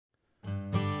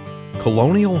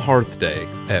Colonial Hearth Day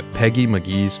at Peggy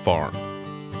McGee's farm.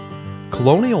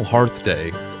 Colonial Hearth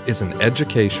Day is an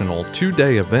educational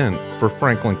two-day event for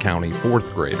Franklin County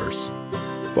 4th graders,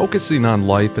 focusing on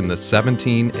life in the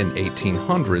 1700s and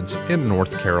 1800s in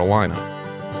North Carolina.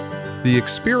 The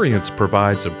experience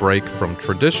provides a break from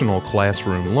traditional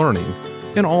classroom learning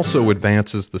and also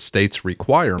advances the state's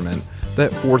requirement that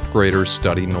 4th graders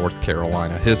study North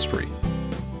Carolina history.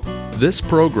 This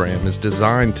program is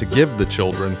designed to give the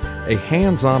children a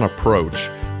hands-on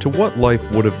approach to what life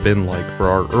would have been like for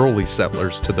our early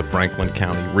settlers to the Franklin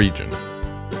County region.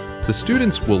 The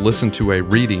students will listen to a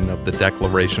reading of the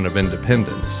Declaration of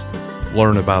Independence,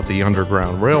 learn about the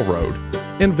Underground Railroad,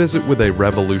 and visit with a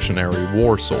Revolutionary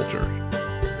War soldier.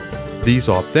 These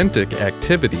authentic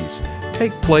activities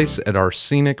take place at our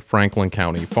scenic Franklin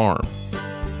County farm.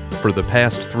 For the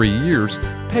past 3 years,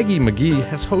 Peggy McGee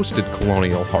has hosted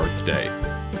Colonial Hearth Day.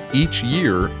 Each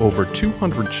year, over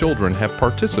 200 children have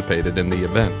participated in the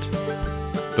event.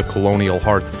 The Colonial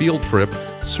Hearth field trip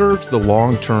serves the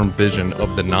long-term vision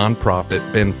of the nonprofit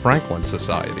Ben Franklin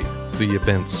Society, the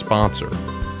event's sponsor,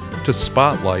 to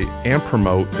spotlight and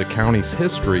promote the county's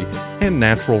history and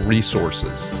natural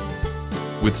resources.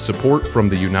 With support from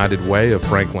the United Way of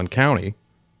Franklin County,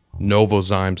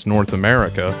 Novozymes North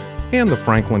America, and the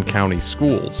Franklin County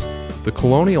Schools, the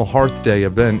Colonial Hearth Day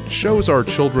event shows our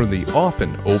children the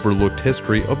often overlooked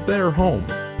history of their home.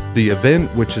 The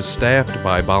event, which is staffed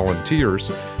by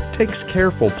volunteers, takes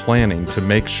careful planning to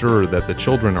make sure that the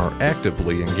children are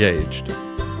actively engaged.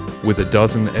 With a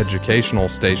dozen educational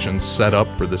stations set up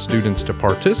for the students to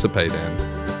participate in,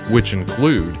 which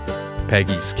include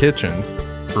Peggy's Kitchen,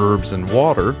 Herbs and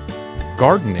Water,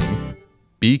 Gardening,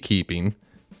 Beekeeping,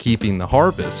 Keeping the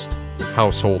Harvest,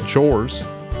 Household Chores,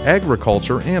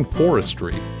 Agriculture and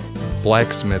Forestry,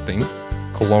 Blacksmithing,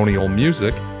 Colonial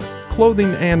Music,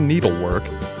 Clothing and Needlework,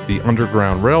 the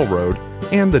Underground Railroad,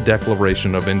 and the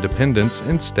Declaration of Independence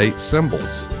and state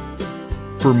symbols.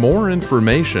 For more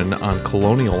information on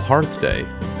Colonial Hearth Day,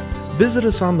 visit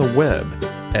us on the web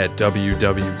at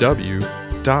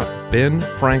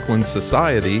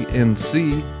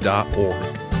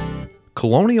www.benfranklinsocietyNC.org.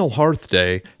 Colonial Hearth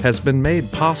Day has been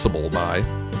made possible by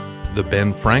the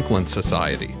Ben Franklin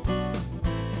Society,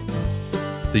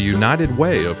 the United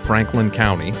Way of Franklin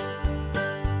County,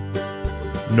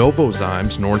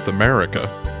 Novozymes North America,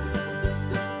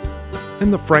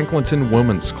 and the Franklinton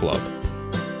Women's Club.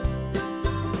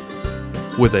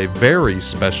 With a very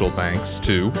special thanks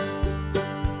to